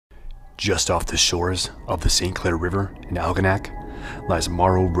Just off the shores of the St. Clair River in Algonac lies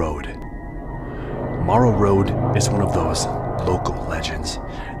Morrow Road. Morrow Road is one of those local legends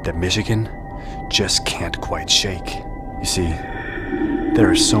that Michigan just can't quite shake. You see, there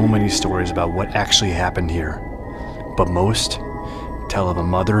are so many stories about what actually happened here, but most tell of a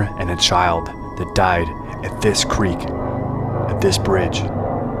mother and a child that died at this creek, at this bridge.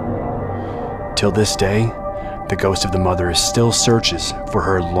 Till this day, the ghost of the mother still searches for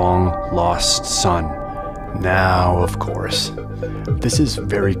her long-lost son. Now, of course, this is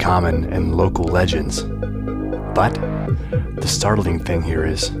very common in local legends. But the startling thing here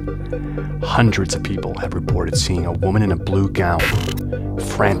is, hundreds of people have reported seeing a woman in a blue gown,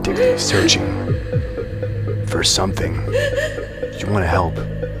 frantically searching for something. You want to help,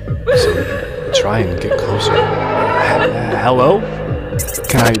 so try and get closer. Hello?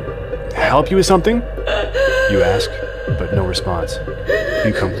 Can I help you with something? You ask, but no response.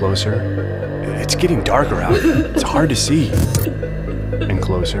 You come closer. It's getting darker out. It's hard to see. And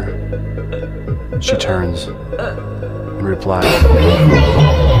closer. She turns and replies,